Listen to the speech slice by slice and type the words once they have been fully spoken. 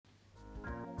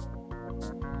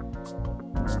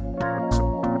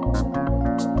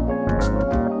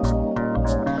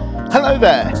Hello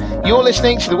there. You're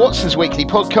listening to the Watson's Weekly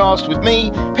Podcast with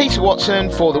me, Peter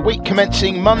Watson, for the week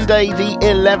commencing Monday, the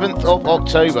 11th of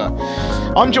October.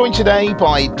 I'm joined today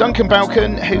by Duncan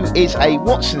Balcon, who is a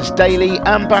Watson's Daily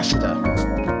ambassador.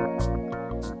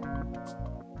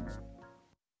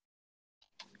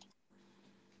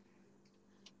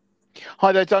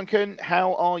 Hi there, Duncan.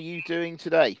 How are you doing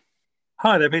today?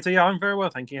 Hi there, Peter. Yeah, I'm very well,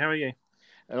 thank you. How are you?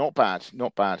 Not bad,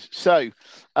 not bad. So,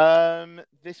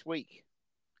 this week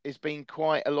has been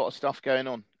quite a lot of stuff going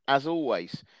on, as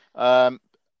always. I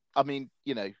mean,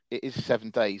 you know, it is 7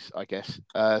 days, I guess.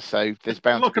 So there's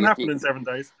bound a lot to can be happen in 7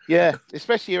 days. Yeah,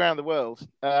 especially around the world.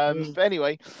 But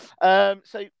anyway, so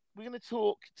we're going to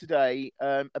talk today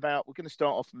about. We're going to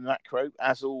start off with macro,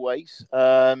 as always.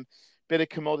 Bit of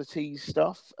commodities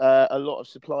stuff, a lot of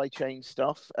supply chain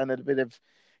stuff, and a bit of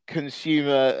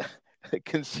consumer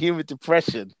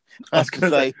depression. I was going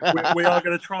to say we are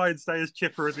going to try and stay as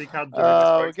chipper as we can during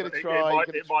this. We're going to try.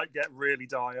 It might get really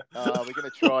dire. We're going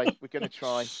to try. We're going to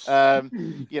try.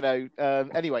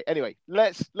 Anyway,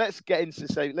 let's get into.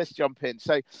 So let's jump in.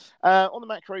 So on the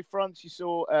macro front, you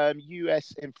saw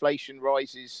U.S. inflation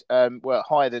rises were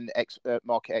higher than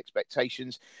market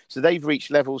expectations. So they've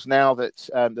reached levels now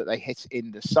that they hit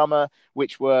in the summer,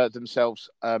 which were themselves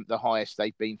the highest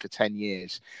they've been for 10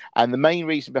 years. And the main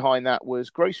reason behind that was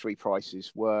grocery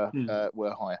prices were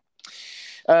higher.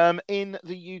 In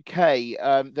the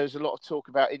UK, there's a lot of talk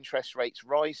about interest rates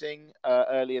rising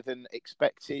earlier than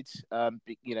expected.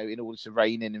 In order to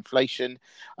rein in inflation,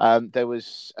 there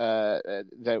was a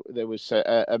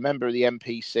member of the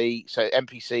MPC, so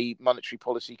MPC Monetary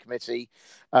Policy Committee,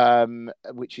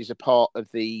 which is a part of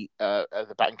the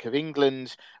Bank of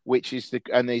England, which is the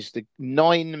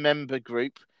 9-member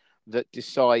group that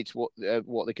decides what they're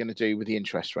going to do with the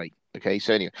interest rate. Okay,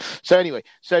 so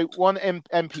one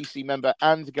MPC member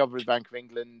and the governor of the Bank of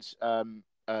England,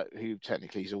 who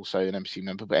technically is also an MPC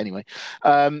member, but anyway,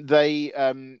 they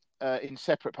in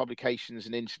separate publications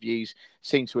and interviews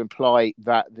seem to imply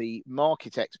that the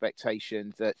market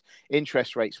expectation that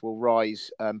interest rates will rise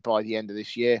by the end of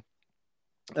this year.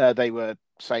 They were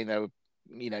saying they were,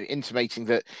 intimating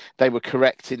that they were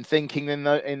correct in thinking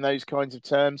in those kinds of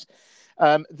terms.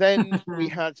 Then we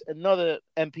had another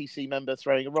MPC member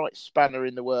throwing a right spanner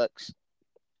in the works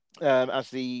as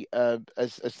the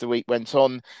week went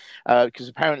on, because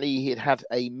apparently he had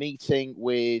a meeting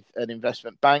with an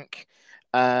investment bank,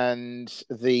 and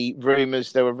there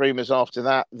were rumours after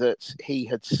that he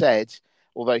had said,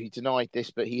 although he denied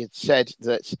this, but he had said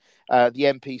that the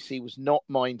MPC was not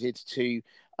minded to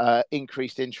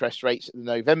increased interest rates at the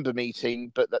November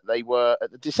meeting, but that they were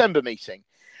at the December meeting.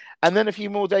 And then a few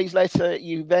more days later,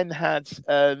 you then had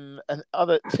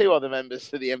two other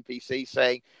members of the MPC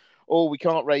saying, "Oh, we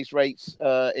can't raise rates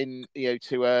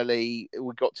too early.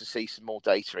 We've got to see some more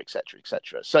data, etc.,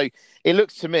 etc." So it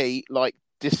looks to me like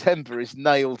December is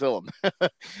nailed on.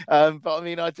 But I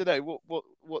mean, I don't know.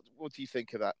 What do you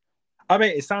think of that? I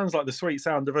mean, it sounds like the sweet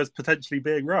sound of us potentially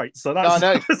being right. So that's,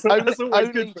 I know. that's always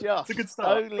good. It's a good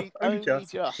start. Only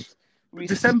just.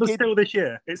 December's still this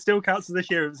year. It still counts as this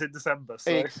year if it's in December.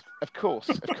 So. Of course.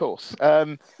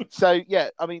 So yeah,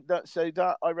 I mean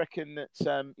that I reckon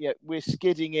that we're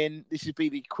skidding in. This would be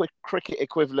the cricket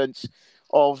equivalent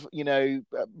of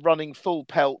running full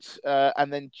pelt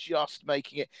and then just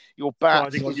making it your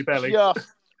back sliding on your belly.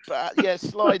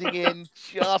 Sliding in,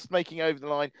 just making over the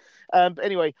line. But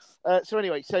anyway,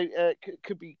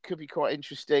 could be quite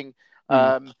interesting.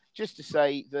 Just to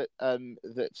say that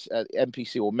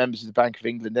MPC or members of the Bank of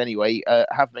England anyway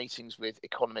have meetings with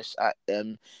economists at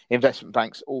investment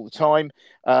banks all the time.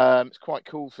 It's quite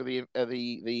cool for the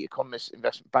economists,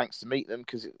 investment banks to meet them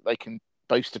because they can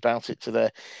boast about it to their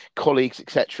colleagues,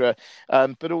 etc.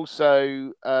 But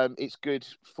also it's good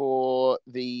for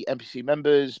the MPC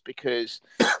members because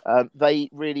they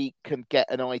really can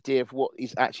get an idea of what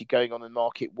is actually going on in the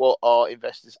market, what are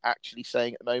investors actually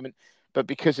saying at the moment. But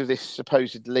because of this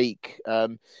supposed leak,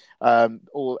 all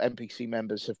MPC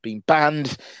members have been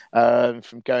banned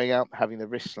from going out, having their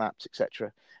wrists slapped,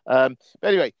 etc. But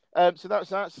anyway, so that's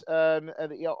that.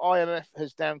 The IMF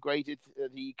has downgraded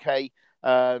the UK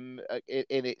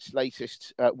in its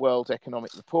latest World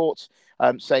Economic Report,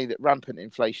 saying that rampant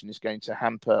inflation is going to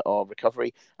hamper our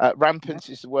recovery. Rampant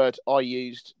is the word I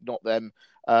used, not them.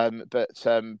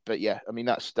 But yeah, I mean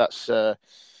that's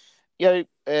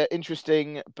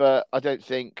interesting, but I don't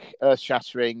think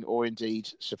earth-shattering or indeed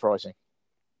surprising.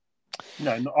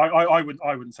 I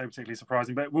wouldn't say particularly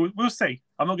surprising, but we'll see.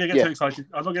 I'm not going to get too excited.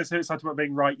 I'm not getting too excited about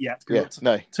being right yet because we've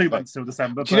got 2 months till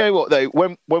December. Do you know what though?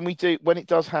 When it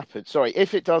does happen,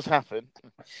 if it does happen,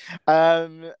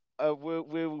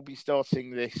 we'll be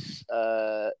starting this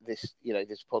this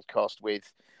podcast with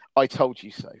 "I told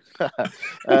you so."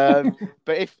 But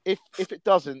if it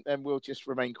doesn't, then we'll just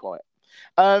remain quiet.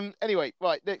 Anyway,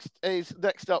 right.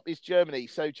 Next up is Germany.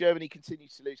 So Germany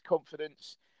continues to lose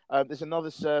confidence. There's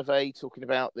another survey talking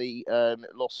about the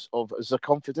loss of the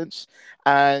confidence,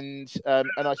 and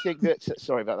I think that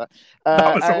sorry about that.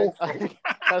 That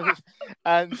was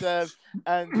awful.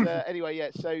 Anyway, yeah.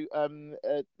 So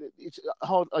it's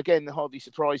hardly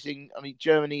surprising. I mean,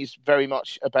 Germany is very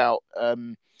much about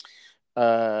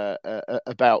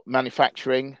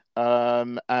manufacturing,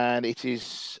 and it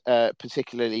is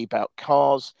particularly about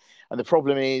cars. And the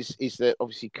problem is that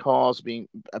obviously cars being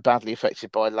badly affected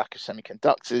by lack of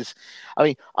semiconductors. I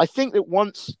mean, I think that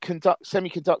once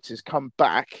semiconductors come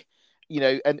back,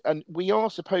 and we are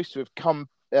supposed to have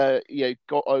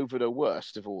got over the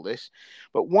worst of all this,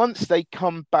 but once they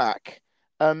come back,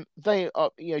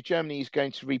 Germany is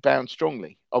going to rebound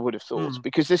strongly, I would have thought,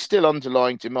 because there's still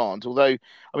underlying demand. Although,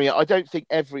 I mean, I don't think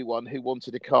everyone who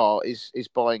wanted a car is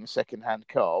buying a second-hand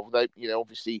car. Although,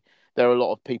 obviously there are a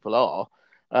lot of people are.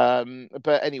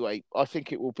 But anyway, I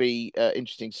think it will be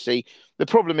interesting to see. The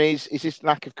problem is this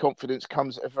lack of confidence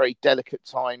comes at a very delicate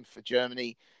time for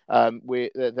Germany.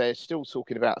 They're still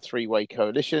talking about a three-way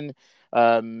coalition,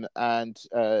 and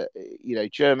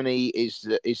Germany is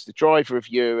the driver of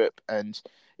Europe, and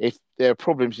if there are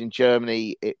problems in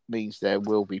Germany, it means there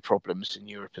will be problems in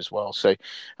Europe as well. So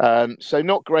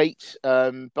not great,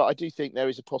 but I do think there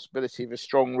is a possibility of a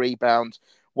strong rebound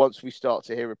once we start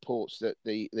to hear reports that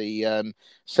the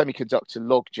semiconductor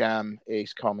logjam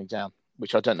is calming down,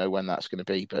 which I don't know when that's going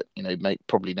to be, but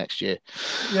probably next year.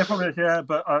 Yeah, probably. Yeah,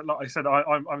 but like I said,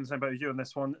 I'm the same boat as you on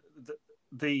this one.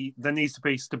 There needs to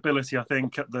be stability, I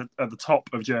think, at the top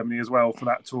of Germany as well for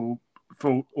that to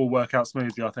all work out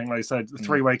smoothly. I think, like I said, the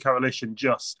three-way coalition,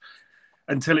 just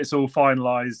until it's all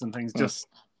finalised and things,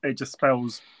 it just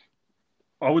spells,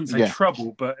 I wouldn't say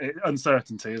trouble, but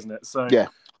uncertainty, isn't it? So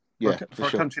for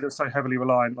a country that's so heavily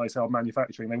reliant, like I say, on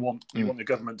manufacturing, you want the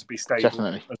government to be stable.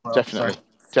 Definitely, as well,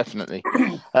 definitely.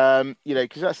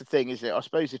 Because that's the thing, isn't it? I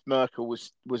suppose if Merkel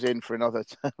was in for another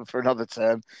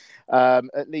term,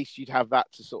 at least you'd have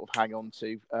that to sort of hang on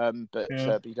to. But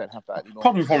you don't have that anymore.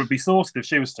 Problem would probably be sorted if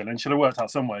she was still in. She'd have worked out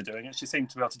some way of doing it. She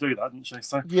seemed to be able to do that, didn't she?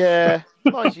 So yeah,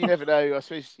 you never know. I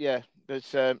suppose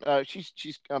But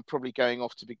she's probably going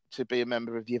off to be a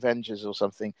member of the Avengers or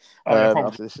something.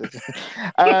 After this.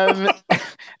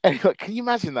 Anyway, can you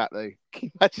imagine that though? Can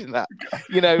you imagine that?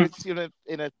 It's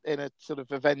in a sort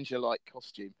of Avenger-like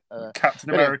costume.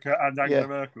 Captain America and Angela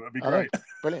Merkel. That'd be great.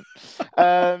 Brilliant.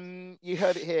 You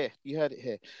heard it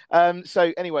here.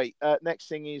 So anyway, next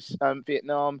thing is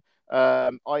Vietnam.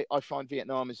 I find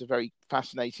Vietnam is a very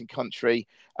fascinating country.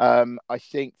 I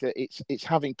think that it's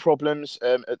having problems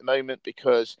at the moment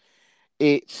because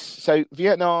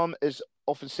Vietnam is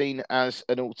often seen as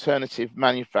an alternative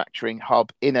manufacturing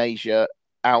hub in Asia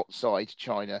outside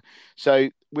China. So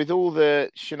with all the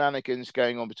shenanigans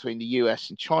going on between the US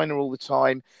and China all the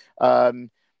time,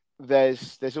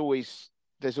 there's always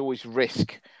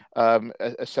risk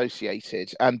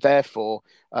associated, and therefore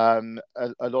a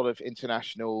lot of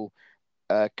international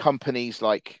companies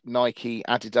like Nike,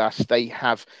 Adidas, they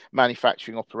have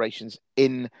manufacturing operations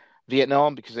in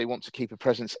Vietnam because they want to keep a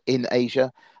presence in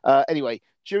Asia. Anyway,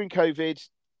 during COVID,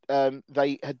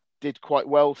 they did quite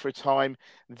well for a time.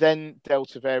 Then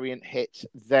Delta variant hit.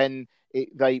 Then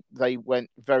they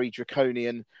went very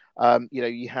draconian.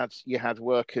 You had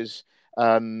workers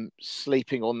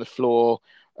sleeping on the floor,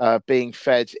 being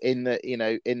fed in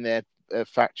their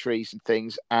factories and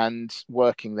things, and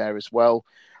working there as well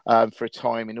for a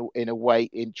time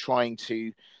in trying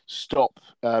to stop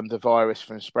the virus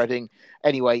from spreading.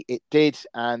 Anyway, it did,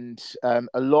 and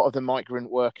a lot of the migrant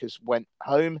workers went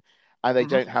home, and they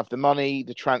don't have the money,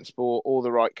 the transport, or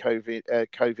the right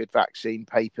COVID vaccine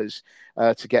papers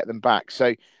to get them back.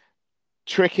 So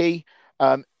tricky.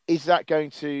 Is that going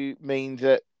to mean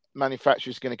that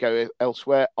manufacturers are going to go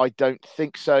elsewhere? I don't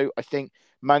think so. I think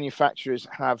manufacturers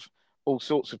have all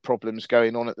sorts of problems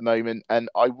going on at the moment, and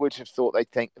I would have thought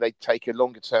they'd take a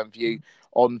longer term view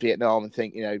on Vietnam and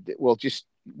think, we'll just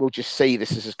see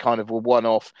this as kind of a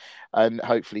one-off, and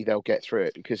hopefully they'll get through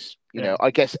it because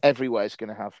I guess everywhere is going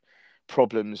to have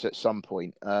problems at some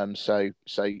point. So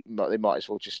they might as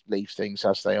well just leave things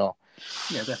as they are.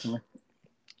 Yeah, definitely.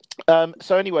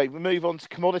 So anyway, we move on to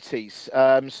commodities.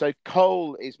 So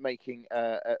coal is making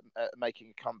a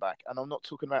comeback, and I'm not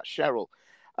talking about Cheryl.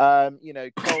 Coal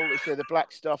is the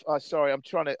black stuff. Oh, sorry, I'm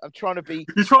trying to be.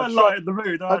 You're trying I'm to trying. lighten the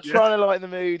mood, I'm aren't you? trying to lighten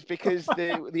the mood because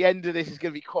the end of this is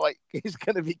going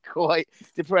to be quite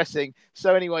depressing.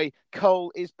 So anyway,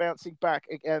 coal is bouncing back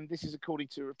again. This is according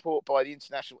to a report by the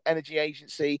International Energy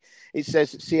Agency. It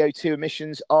says that CO2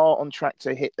 emissions are on track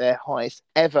to hit their highest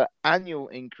ever annual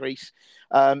increase.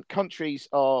 Countries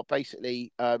are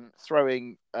basically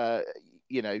throwing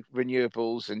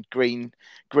renewables and green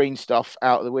stuff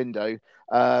out of the window,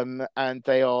 and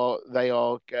they are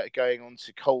going on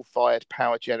to coal-fired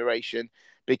power generation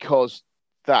because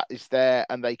that is there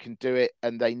and they can do it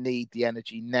and they need the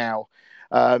energy now.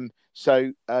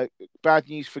 So bad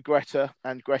news for Greta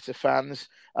and Greta fans,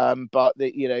 but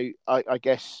I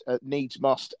guess needs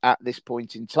must at this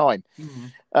point in time.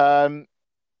 Um,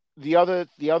 the other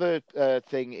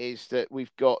thing is that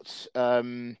we've got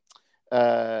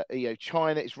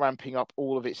China is ramping up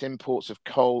all of its imports of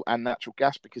coal and natural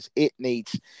gas because it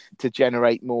needs to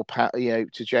generate more power.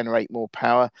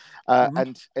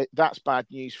 And that's bad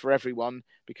news for everyone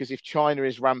because if China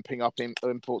is ramping up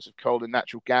imports of coal and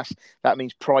natural gas, that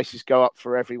means prices go up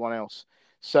for everyone else.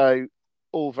 So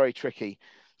all very tricky.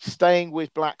 Staying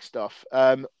with black stuff.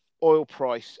 Oil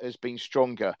price has been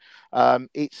stronger.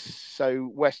 It's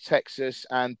so West Texas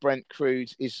and Brent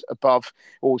crude is above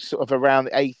or sort of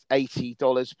around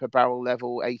 $80 per barrel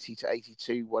level, 80 to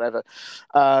 82, whatever.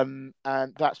 And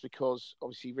that's because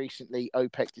obviously recently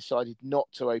OPEC decided not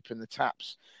to open the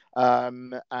taps.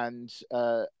 And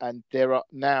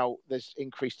there's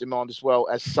increased demand as well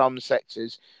as some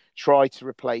sectors try to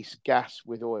replace gas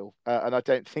with oil. And I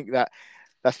don't think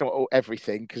that's not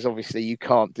everything because obviously you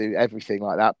can't do everything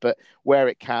like that, but where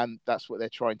it can, that's what they're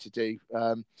trying to do.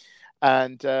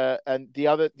 And the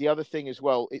other thing as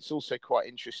well, it's also quite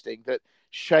interesting that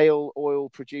shale oil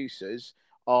producers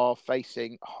are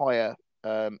facing higher.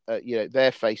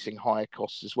 They're facing higher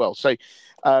costs as well. So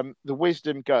the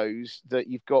wisdom goes that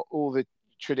you've got all the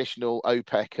traditional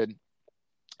OPEC and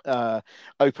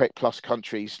OPEC plus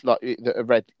countries that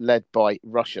are led by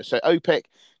Russia. So OPEC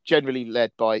generally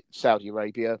led by Saudi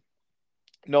Arabia,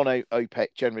 non-OPEC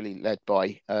generally led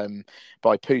by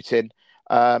Putin,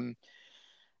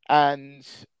 and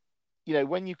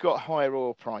when you've got higher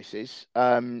oil prices,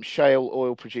 shale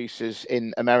oil producers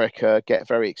in America get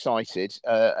very excited,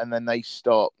 and then they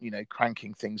start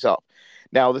cranking things up.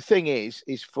 Now the thing is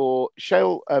for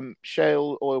shale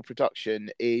oil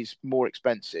production is more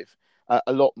expensive.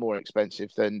 A lot more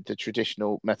expensive than the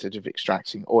traditional method of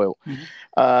extracting oil.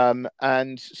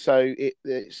 And so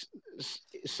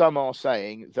some are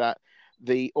saying that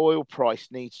the oil price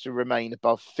needs to remain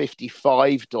above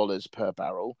 $55 per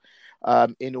barrel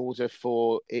in order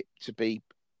for it to be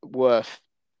worth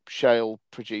shale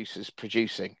producers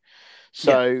producing.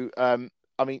 So,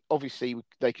 I mean, obviously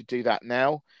they could do that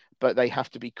now, but they have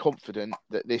to be confident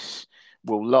that this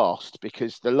will last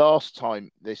because the last time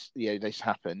this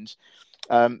happened,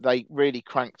 they really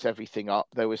cranked everything up.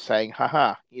 They were saying,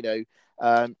 haha,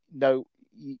 no,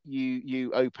 you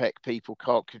OPEC people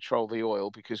can't control the oil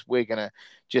because we're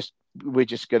just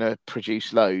gonna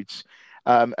produce loads.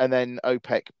 And then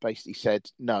OPEC basically said,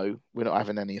 no, we're not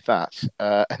having any of that.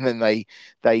 And then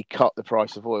they cut the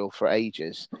price of oil for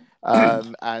ages,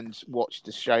 and watched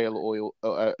the shale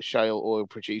oil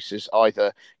producers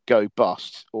either go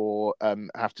bust or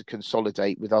have to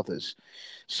consolidate with others.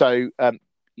 So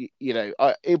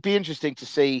it'll be interesting to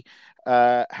see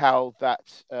how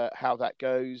that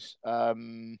goes.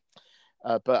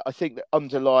 But I think that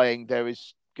underlying there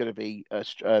is going to be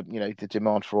the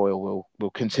demand for oil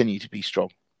will continue to be strong.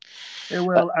 It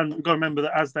will, and we've got to remember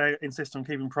that as they insist on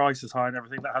keeping prices high and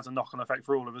everything, that has a knock-on effect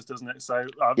for all of us, doesn't it? So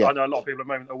I know a lot of people at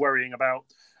the moment are worrying about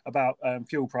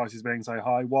fuel prices being so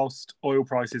high. Whilst oil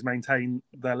prices maintain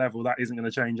their level, that isn't going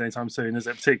to change anytime soon, is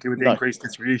it? Particularly with the increased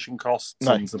distribution costs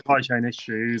and supply chain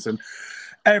issues and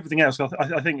everything else.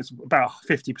 I think it's about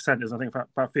 50%. I think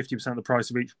about 50% of the price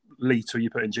of each litre you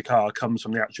put in your car comes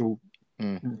from the actual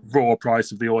raw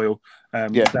price of the oil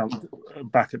down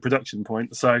back at production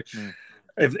point. So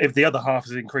if the other half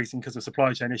is increasing because of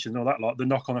supply chain issues and all that lot, the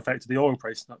knock-on effect of the oil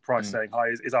price staying high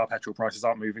is our petrol prices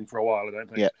aren't moving for a while, I don't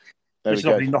think. Yeah. Which is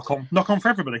obviously knock on for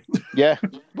everybody. Yeah.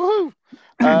 Woohoo!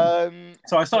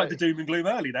 So I started the doom and gloom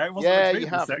early now. It wasn't meant to be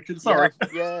in this section. Sorry.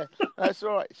 Yeah, that's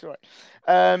all right. It's all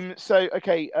right. So,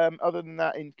 okay, other than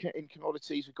that, in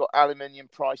commodities, we've got aluminium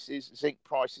prices, zinc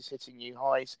prices hitting new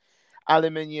highs.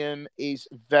 Aluminium is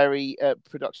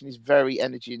production is very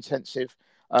energy intensive.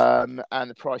 and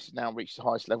the price has now reached the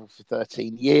highest level for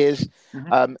 13 years.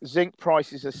 Zinc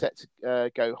prices are set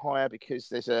to go higher because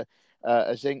there's a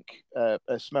zinc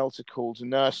a smelter called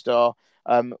Nurstar,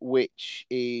 which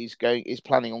is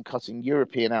planning on cutting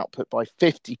European output by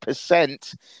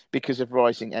 50% because of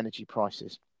rising energy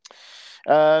prices.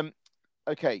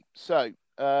 Okay, so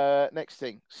next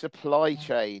thing, supply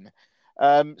chain.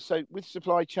 So with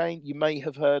supply chain, you may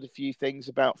have heard a few things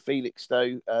about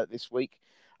Felixstowe this week.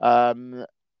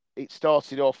 It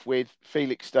started off with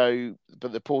Felixstowe,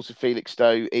 but the port of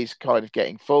Felixstowe is kind of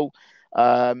getting full.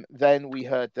 Then we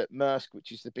heard that Maersk,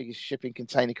 which is the biggest shipping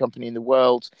container company in the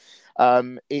world,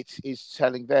 it is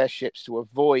telling their ships to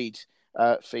avoid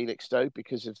Felixstowe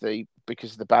because of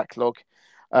the backlog.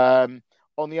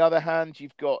 On the other hand,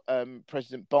 you've got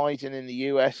President Biden in the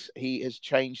US. He has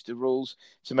changed the rules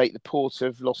to make the port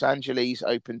of Los Angeles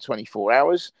open 24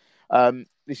 hours.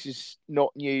 This is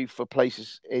not new for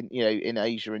places in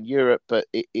Asia and Europe, but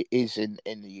it is in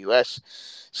the US.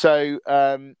 So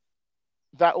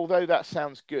that, although that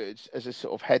sounds good as a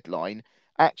sort of headline,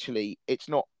 actually it's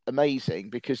not amazing,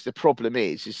 because the problem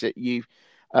is that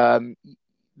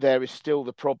there is still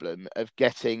the problem of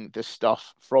getting the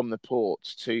stuff from the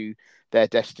ports to their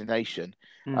destination,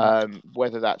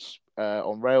 whether that's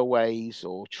on railways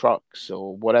or trucks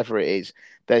or whatever it is.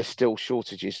 There's still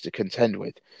shortages to contend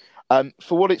with.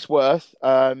 For what it's worth,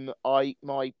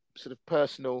 my sort of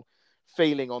personal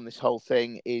feeling on this whole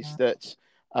thing is that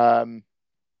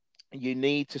you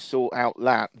need to sort out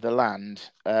the land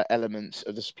elements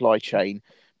of the supply chain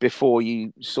before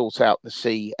you sort out the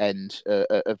sea end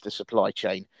of the supply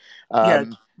chain. Yeah,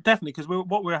 definitely, because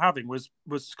what we were having was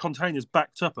containers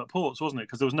backed up at ports, wasn't it?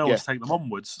 Because there was no one to take them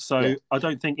onwards. So I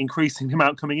don't think increasing the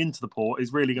amount coming into the port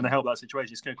is really going to help that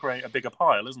situation. It's going to create a bigger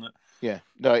pile, isn't it? Yeah,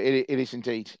 no, it is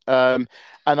indeed. And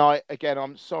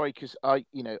I'm sorry, because I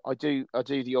do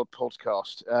the odd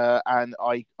podcast, and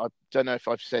I don't know if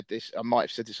I've said this. I might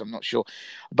have said this. I'm not sure,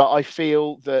 but I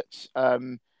feel that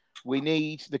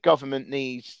the government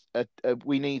needs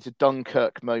we need a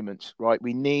Dunkirk moment, right?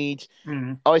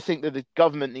 I think that the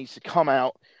government needs to come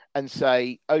out and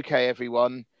say, okay,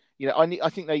 everyone, I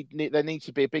think there needs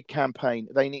to be a big campaign.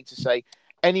 They need to say,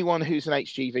 anyone who's an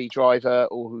HGV driver,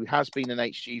 or who has been an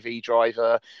HGV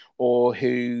driver, or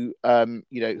who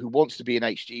who wants to be an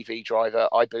HGV driver,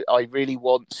 I really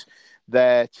want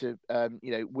there to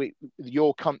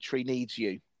your country needs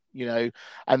you,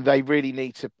 and they really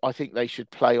need to. I think they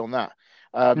should play on that.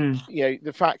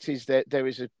 The fact is that there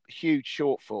is a huge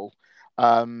shortfall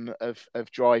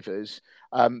of drivers.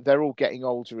 They're all getting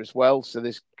older as well, so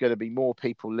there's going to be more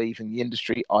people leaving the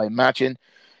industry, I imagine.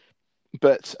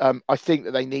 But I think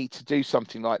that they need to do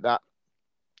something like that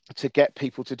to get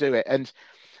people to do it. And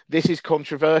this is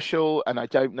controversial, and I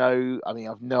don't know. I mean,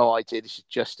 I've no idea. This is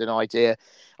just an idea.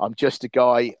 I'm just a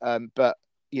guy. But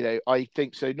I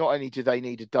think so. Not only do they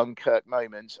need a Dunkirk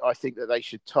moment, I think that they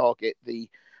should target the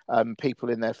people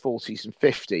in their 40s and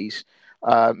 50s,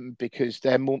 because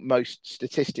they're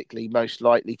statistically most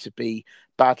likely to be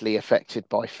badly affected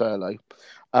by furlough.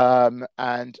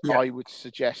 I would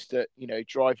suggest that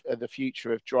the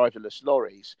future of driverless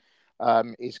lorries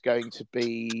is going to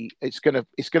be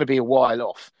a while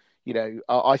off.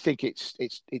 I think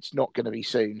it's not going to be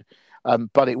soon,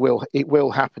 but it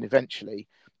will happen eventually.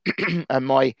 And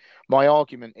my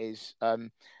argument is,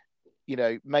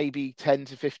 maybe 10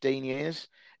 to 15 years,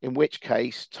 in which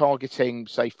case targeting,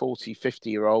 say, 40,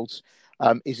 50-year-olds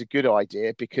is a good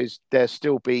idea, because there'll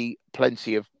still be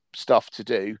plenty of stuff to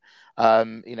do,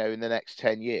 in the next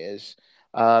 10 years.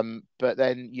 But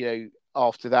then,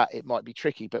 after that, it might be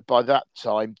tricky. But by that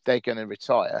time, they're going to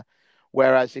retire.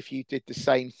 Whereas if you did the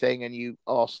same thing and you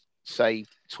asked, say,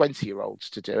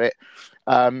 20-year-olds to do it,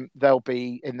 they'll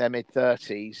be in their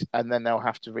mid-30s, and then they'll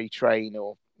have to retrain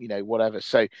or whatever.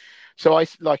 So I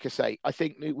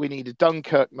think we need a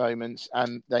Dunkirk moment,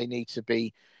 and they need to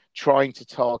be trying to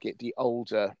target the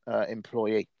older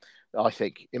employee. I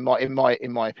think, in my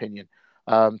opinion,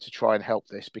 to try and help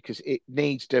this, because it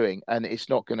needs doing, and it's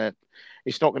not gonna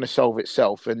solve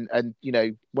itself. And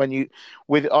when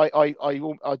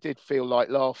I did feel like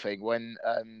laughing when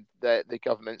the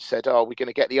government said, "Oh, we're going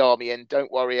to get the army in.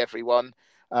 Don't worry, everyone.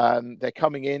 They're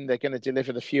coming in. They're going to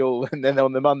deliver the fuel." And then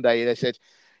on the Monday they said,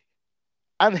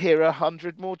 "And here are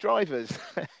 100 more drivers."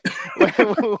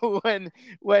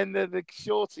 when the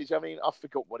shortage, I mean, I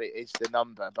forgot what it is, the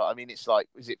number, but I mean, it's like,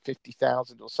 is it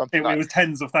 50,000 or something? It was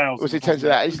tens of thousands. Was it tens of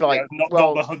that? It's like, not the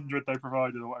 100 they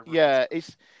provided or whatever. Yeah,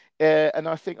 it's and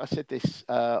I think I said this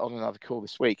on another call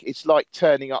this week. It's like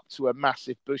turning up to a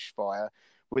massive bushfire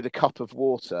with a cup of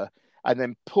water and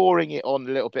then pouring it on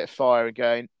a little bit of fire and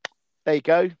going, "There you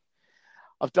go."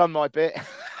 I've done my bit.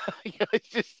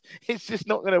 It's just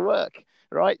not going to work,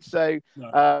 right? So,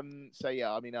 No. so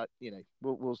yeah, I mean,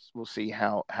 we'll see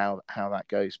how that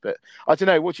goes. But I don't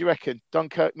know. What do you reckon?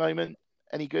 Dunkirk moment,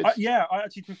 any good? Yeah, I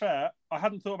actually, to be fair, I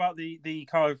hadn't thought about the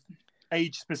kind of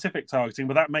age specific targeting,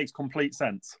 but that makes complete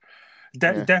sense.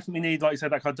 Definitely need, like you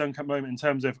said, that kind of Dunkirk moment in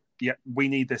terms of, yeah, we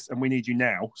need this and we need you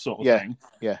now, sort of thing.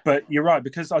 Yeah. But you're right,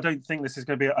 because I don't think this is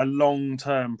going to be a long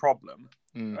term problem.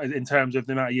 In terms of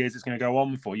the amount of years it's going to go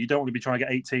on for. You don't want to be trying to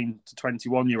get 18 to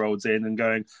 21-year-olds in and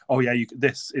going, oh yeah,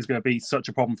 this is going to be such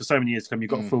a problem for so many years to come.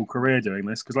 You've got a full career doing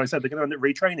this, because like I said, they're going to end up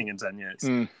retraining in 10 years.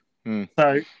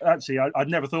 So actually, I'd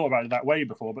never thought about it that way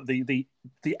before, but the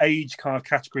age kind of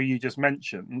category you just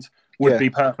mentioned would be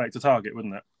perfect to target,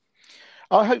 wouldn't it?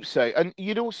 I hope so. And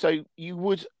you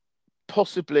would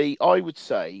possibly, I would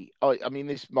say, I mean,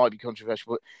 this might be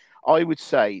controversial, but I would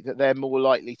say that they're more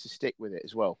likely to stick with it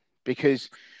as well. Because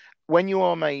when you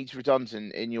are made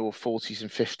redundant in your 40s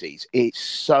and 50s, it's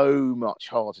so much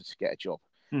harder to get a job,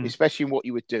 especially in what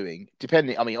you were doing. I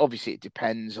mean, obviously it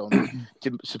depends on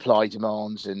supply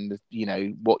demands and,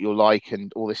 what you're like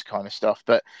and all this kind of stuff.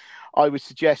 But I would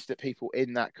suggest that people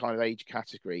in that kind of age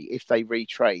category, if they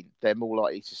retrain, they're more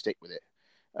likely to stick with it.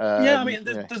 I mean,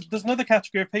 there's another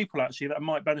category of people actually that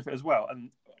might benefit as well. And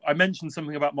I mentioned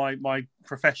something about my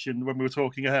profession when we were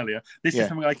talking earlier. This is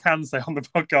something I can say on the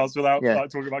podcast without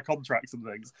talking about contracts and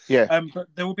things. But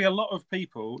there will be a lot of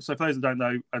people. So for those that don't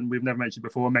know, and we've never mentioned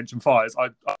before, I mentioned fires. I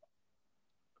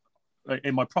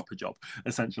in my proper job,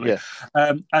 essentially.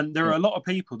 And there are a lot of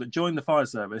people that joined the fire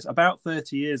service about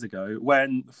 30 years ago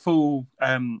when full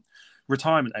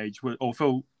retirement age or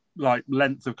full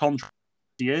length of contract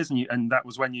years, and that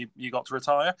was when you got to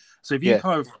retire. So if you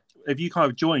kind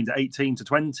of joined at 18 to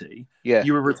 20,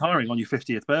 you were retiring on your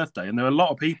 50th birthday. And there are a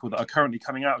lot of people that are currently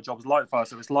coming out of jobs like fire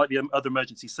service, like the other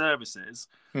emergency services,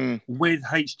 with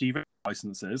HGV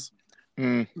licenses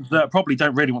that probably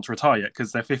don't really want to retire yet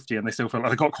because they're 50 and they still feel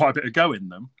like they've got quite a bit of go in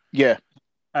them. But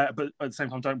at the same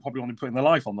time, don't probably want to be putting their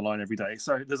life on the line every day.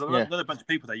 So there's another bunch of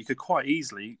people there you could quite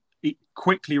easily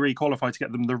quickly requalify to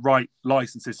get them the right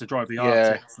licenses to drive the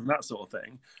Arctics and that sort of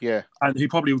thing. And who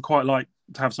probably would quite like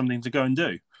to have something to go and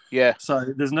do. So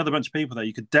there's another bunch of people there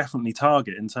you could definitely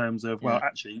target in terms of, well,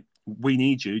 actually, we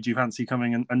need you. Do you fancy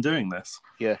coming and doing this?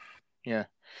 No,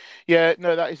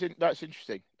 that's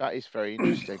interesting. That is very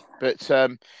interesting. But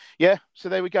so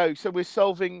there we go. So we're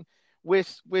solving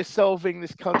this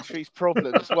country's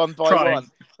problems one by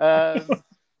one.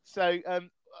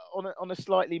 On a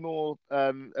slightly more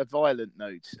violent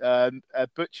note,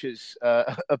 butchers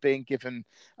are being given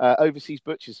overseas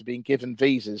butchers are being given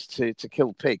visas to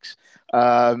kill pigs.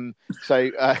 That's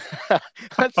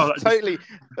totally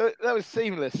that was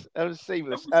seamless.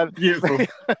 Beautiful,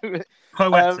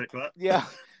 poetic.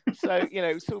 So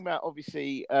we're talking about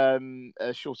obviously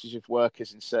a shortage of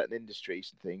workers in certain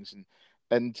industries and things,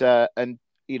 and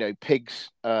pigs.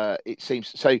 It seems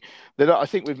so. I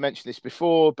think we've mentioned this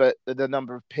before, but the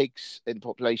number of pigs in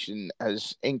population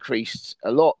has increased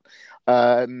a lot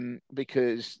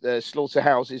because the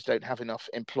slaughterhouses don't have enough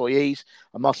employees.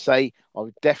 I must say, I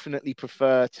would definitely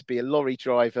prefer to be a lorry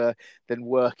driver than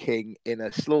working in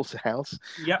a slaughterhouse.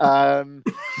 So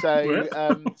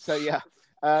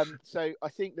I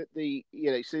think that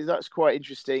so that's quite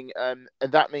interesting, and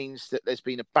that means that there's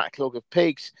been a backlog of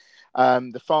pigs.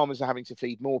 The farmers are having to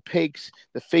feed more pigs.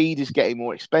 The feed is getting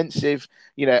more expensive,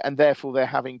 and therefore they're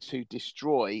having to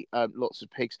destroy lots of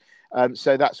pigs.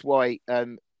 So that's why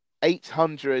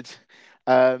 800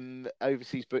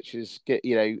 overseas butchers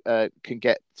can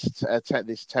get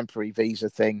this temporary visa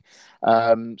thing.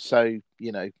 The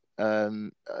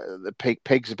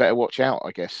pigs are better watch out,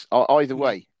 I guess. Either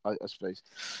way. I suppose.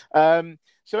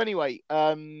 So anyway,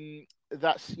 that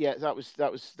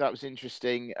was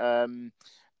interesting.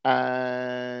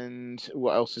 And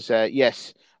what else is there?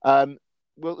 Yes. Well,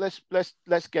 let's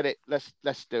get it.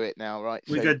 Let's do it now, right?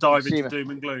 We go dive into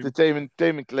doom and gloom. The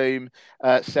doom and gloom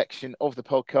section of the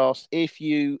podcast. If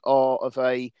you are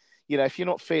if you're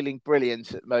not feeling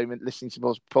brilliant at the moment, listening to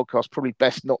my podcast, probably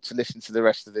best not to listen to the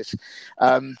rest of this.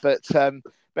 But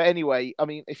anyway, I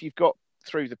mean, if you've got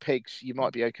through the pigs, you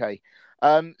might be okay.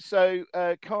 So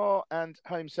car and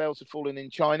home sales have fallen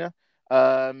in China.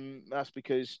 That's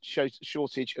because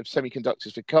shortage of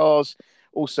semiconductors for cars.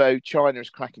 Also, China is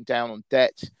cracking down on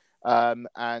debt,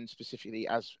 and specifically,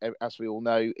 as we all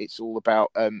know, it's all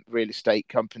about real estate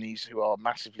companies who are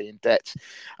massively in debt,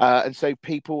 and so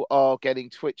people are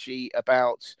getting twitchy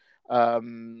about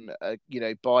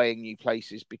buying new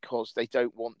places because they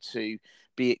don't want to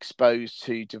be exposed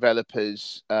to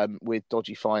developers with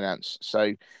dodgy finance.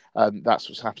 So that's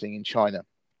what's happening in China.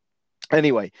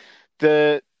 Anyway,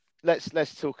 the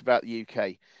let's talk about the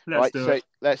UK. Let's do it.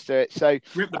 Let's do it. So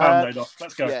Rip the band-aid off.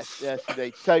 Let's go. Yes,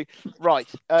 indeed. So right.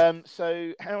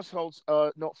 So households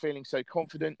are not feeling so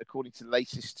confident, according to the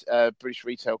latest British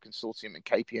Retail Consortium and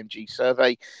KPMG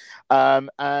survey,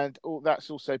 and that's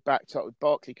also backed up with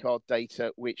Barclaycard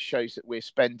data, which shows that we're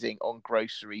spending on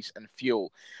groceries and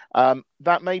fuel.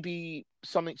 That may be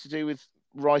something to do with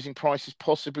rising prices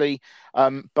possibly,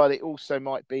 but it also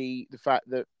might be the fact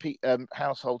that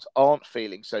households aren't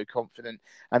feeling so confident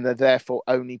and they're therefore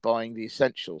only buying the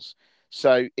essentials.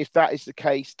 So if that is the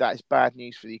case, that is bad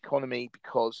news for the economy,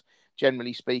 because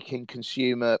generally speaking,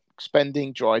 consumer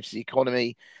spending drives the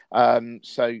economy.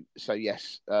 So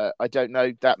yes, I don't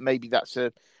know, that maybe that's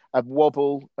a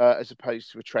wobble as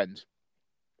opposed to a trend.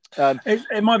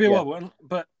 It might be a wobble,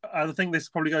 but I think this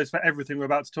probably goes for everything we're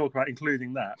about to talk about,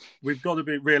 including that. We've got to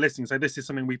be realistic and say this is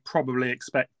something we probably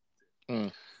expect.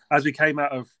 As we came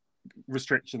out of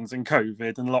restrictions and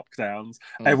COVID and lockdowns,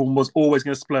 everyone was always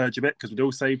going to splurge a bit because we'd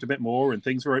all saved a bit more and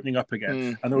things were opening up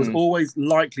again. And there was always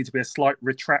likely to be a slight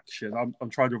retraction. I'm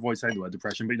trying to avoid saying the word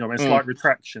depression, but a slight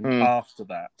retraction after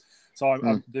that.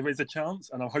 So there is a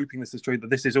chance, and I'm hoping this is true, that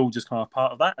this is all just kind of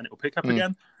part of that and it will pick up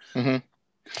again.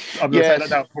 I'm going to say that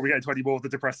now, probably get into any more of the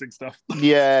depressing stuff.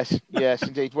 Yes,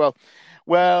 indeed. Well,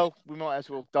 we might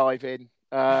as well dive in.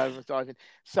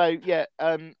 So,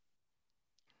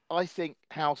 I think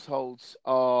households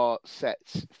are set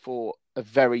for a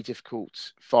very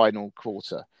difficult final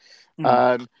quarter.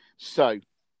 So,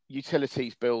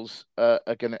 utilities bills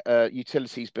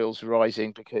utilities bills are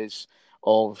rising because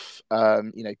of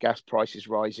gas prices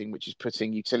rising, which is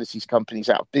putting utilities companies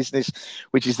out of business,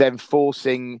 which is then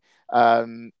forcing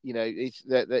new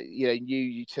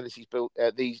utilities built,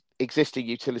 these existing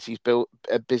utilities built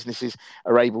businesses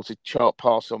are able to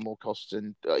pass on more costs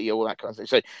and all that kind of thing.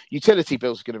 So utility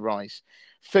bills are going to rise.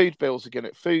 Food prices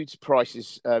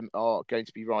are going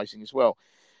to be rising as well.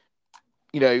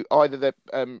 Either the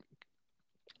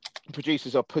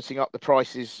producers are putting up the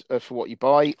prices for what you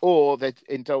buy, or they're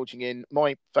indulging in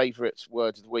my favourite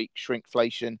word of the week,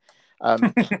 shrinkflation,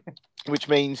 which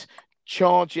means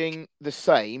charging the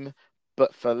same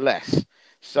but for less.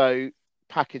 So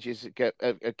packages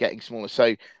are getting smaller.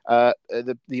 So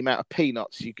the amount of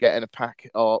peanuts you get in a pack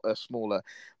are smaller.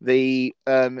 The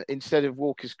instead of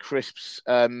Walker's crisps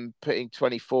putting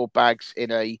 24 bags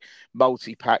in a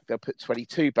multi-pack, they'll put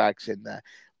 22 bags in there.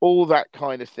 All that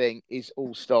kind of thing is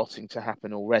all starting to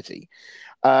happen already.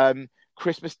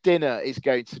 Christmas dinner is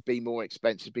going to be more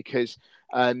expensive because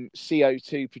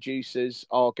CO2 producers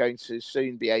are going to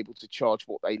soon be able to charge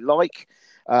what they like,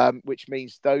 which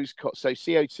means so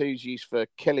CO2 is used for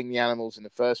killing the animals in the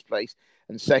first place,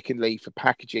 and secondly for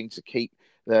packaging to keep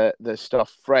the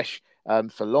stuff fresh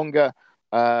for longer.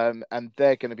 And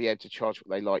they're going to be able to charge what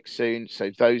they like soon.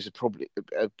 So those are probably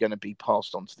going to be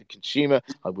passed on to the consumer,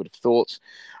 I would have thought.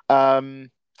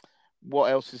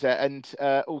 What else is there? And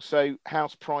also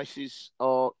house prices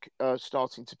are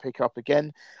starting to pick up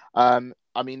again.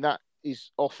 That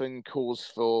is often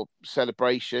cause for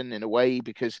celebration in a way,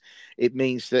 because it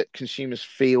means that consumers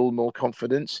feel more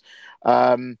confidence.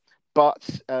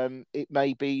 But it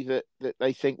may be that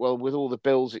they think, well, with all the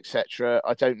bills, etc.,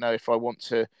 I don't know if I want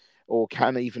to or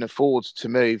can even afford to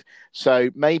move. So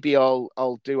maybe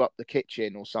I'll do up the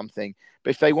kitchen or something.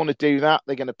 But if they want to do that,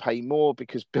 they're going to pay more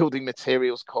because building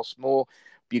materials cost more.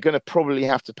 You're going to probably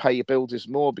have to pay your builders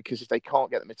more because if they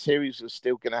can't get the materials, you're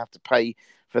still going to have to pay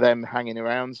for them hanging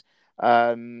around.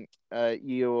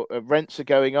 Your rents are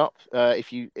going up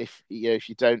if you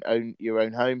don't own your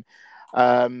own home.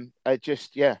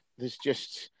 There's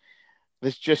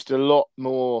just a lot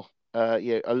more.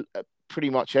 Pretty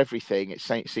much everything, it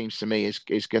seems to me,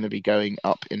 is going to be going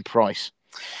up in price.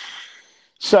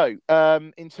 So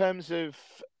in terms of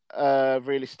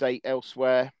real estate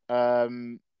elsewhere,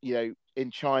 in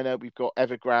China, we've got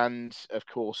Evergrande, of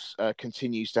course,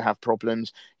 continues to have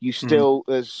problems.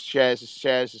 There's shares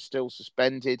are still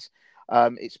suspended.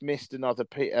 It's missed another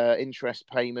interest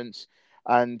payment,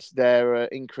 and there are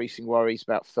increasing worries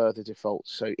about further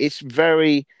defaults. So it's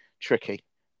very tricky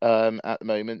at the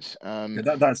moment.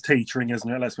 That's teetering, isn't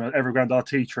it? Evergrande are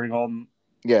teetering on.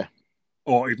 Yeah.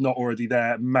 Or if not already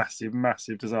there, massive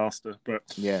disaster. But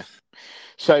yeah,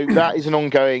 so that is an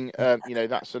ongoing.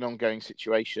 That's an ongoing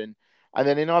situation. And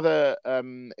then in other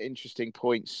interesting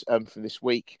points for this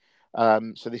week.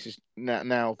 So this is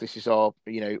now this is our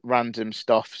random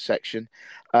stuff section.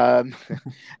 So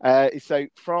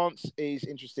France is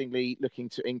interestingly looking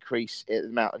to increase the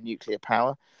amount of nuclear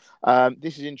power.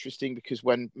 This is interesting because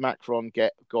when Macron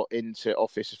got into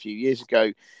office a few years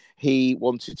ago, he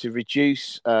wanted to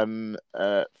reduce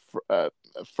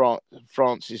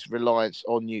France's reliance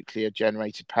on nuclear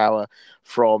generated power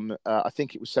from I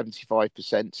think it was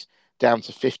 75% down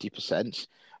to 50%.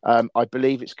 I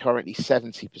believe it's currently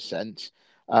 70%,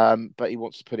 but he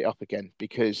wants to put it up again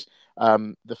because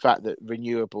the fact that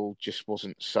renewable just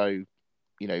wasn't so,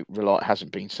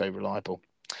 hasn't been so reliable.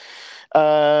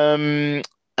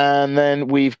 And then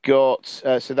we've got,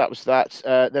 so that was that.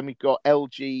 Then we've got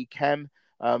LG Chem,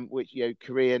 which,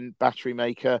 Korean battery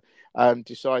maker,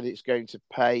 decided it's going to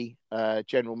pay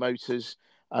General Motors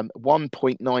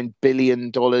 $1.9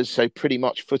 billion. So pretty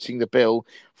much footing the bill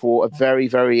for a very,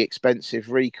 very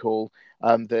expensive recall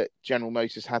that General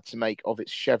Motors had to make of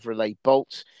its Chevrolet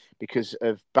Bolt because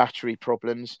of battery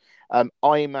problems.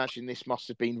 I imagine this must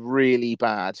have been really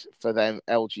bad for them,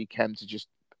 LG Chem, to just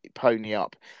pony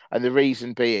up. And the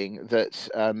reason being that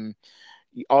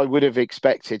I would have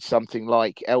expected something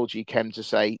like LG Chem to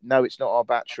say, no, it's not our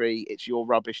battery, it's your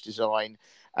rubbish design.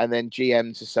 And then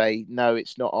GM to say, no,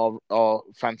 it's not our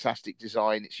fantastic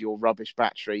design, it's your rubbish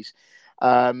batteries.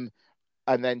 And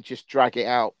then just drag it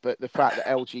out. But the fact that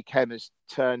LG Chem has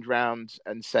turned around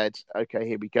and said, okay,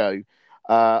 here we go,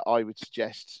 I would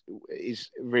suggest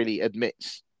is really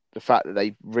admits the fact that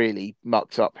they've really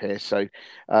mucked up here. So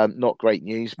not great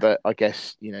news, but I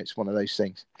guess, it's one of those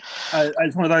things.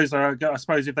 It's one of those, I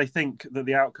suppose, if they think that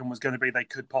the outcome was going to be they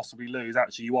could possibly lose,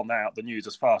 actually you want that out the news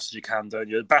as fast as you can, don't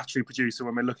you? A battery producer,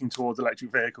 when we're looking towards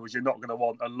electric vehicles, you're not going to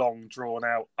want a long,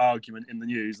 drawn-out argument in the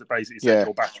news that basically says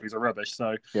your batteries are rubbish.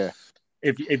 So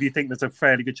if you think there's a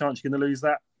fairly good chance you're going to lose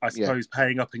that, I suppose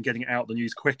paying up and getting it out the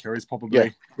news quicker is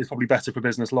probably better for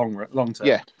business long term.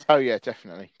 Yeah. Oh yeah,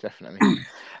 definitely.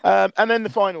 And then the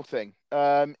final thing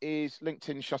is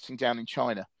LinkedIn shutting down in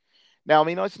China. Now, I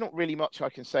mean, there's not really much I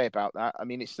can say about that. I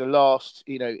mean, it's the last,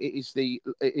 it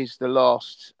is the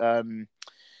last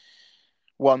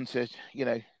one to,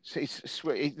 it's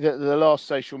the last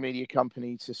social media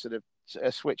company to sort of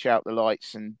switch out the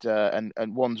lights and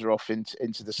wander off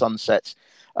into the sunset.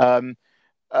 So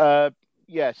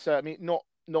I mean,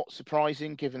 not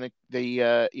surprising given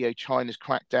the China's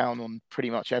crackdown on pretty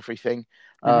much everything.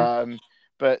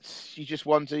 But you just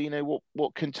wonder,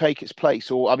 what can take its place.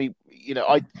 Or I mean,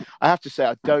 I have to say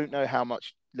I don't know how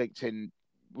much LinkedIn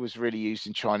was really used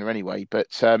in China anyway. But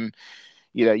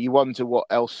you wonder what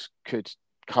else could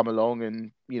come along,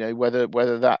 and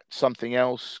whether that something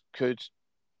else could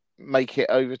make it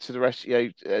over to the rest,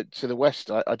 to the West.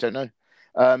 I don't know,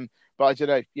 but I don't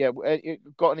know. Yeah,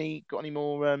 got any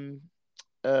more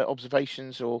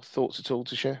observations or thoughts at all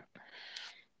to share?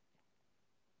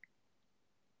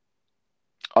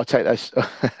 I'll take those.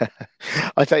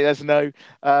 I take that's no.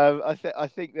 I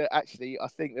think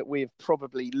that we have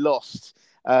probably lost.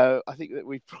 I think that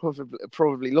we've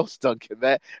probably lost Duncan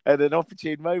there at an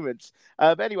opportune moment.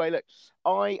 But anyway, look,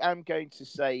 I am going to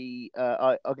say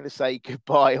I'm going to say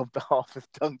goodbye on behalf of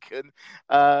Duncan,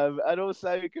 and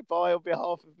also goodbye on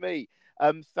behalf of me.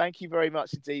 Thank you very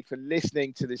much indeed for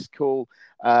listening to this call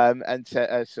and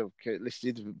to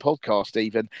listening to the podcast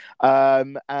even.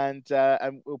 And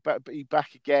we'll be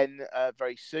back again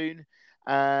very soon.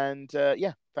 And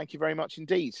thank you very much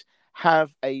indeed. Have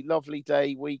a lovely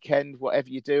day, weekend, whatever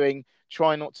you're doing.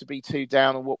 Try not to be too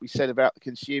down on what we said about the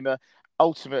consumer.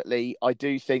 Ultimately, I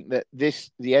do think that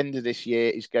the end of this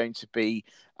year is going to be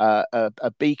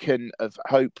a beacon of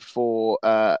hope for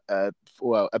a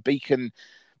beacon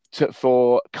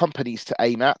for companies to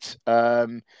aim at.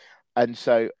 And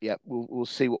so, we'll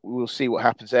see what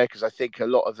happens there, because I think a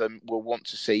lot of them will want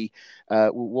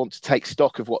to take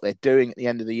stock of what they're doing at the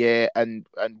end of the year, and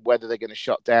whether they're going to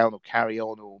shut down or carry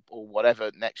on or whatever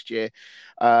next year.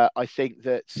 I think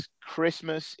that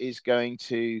Christmas is going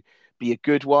to be a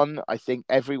good one. I think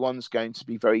everyone's going to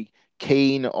be very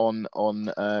keen on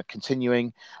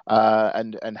continuing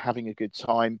and having a good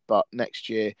time, but next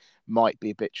year might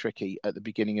be a bit tricky at the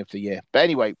beginning of the year. But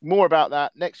anyway, more about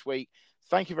that next week.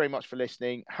 Thank you very much for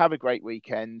listening. Have a great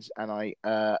weekend, and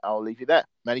I'll leave you there.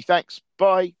 Many thanks.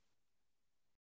 Bye.